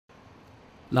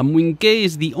Lam Wing-kee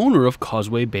is the owner of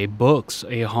Causeway Bay Books,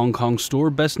 a Hong Kong store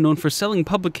best known for selling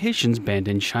publications banned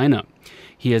in China.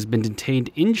 He has been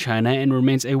detained in China and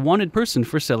remains a wanted person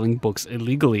for selling books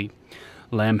illegally.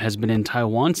 Lam has been in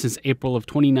Taiwan since April of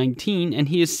 2019, and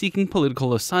he is seeking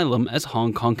political asylum as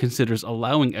Hong Kong considers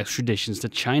allowing extraditions to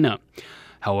China.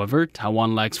 However,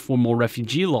 Taiwan lacks formal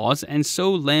refugee laws, and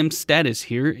so Lam's status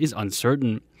here is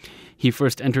uncertain. He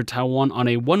first entered Taiwan on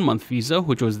a 1-month visa,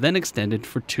 which was then extended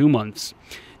for 2 months.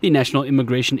 The National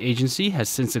Immigration Agency has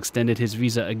since extended his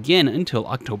visa again until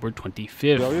October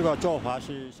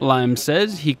 25th. Lam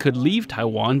says he could leave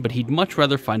Taiwan, but he'd much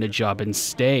rather find a job and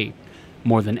stay.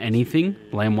 More than anything,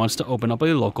 Lam wants to open up a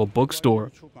local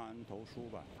bookstore.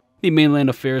 The Mainland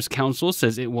Affairs Council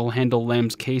says it will handle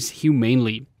Lam's case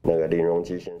humanely.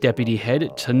 Deputy Head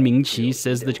Lam Wing-kee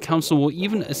says the council will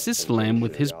even assist Lam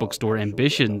with his bookstore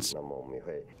ambitions.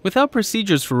 Without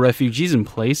procedures for refugees in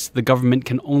place, the government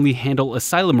can only handle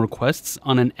asylum requests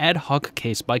on an ad hoc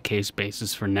case-by-case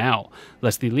basis for now.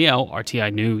 Leslie Liao,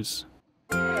 RTI News.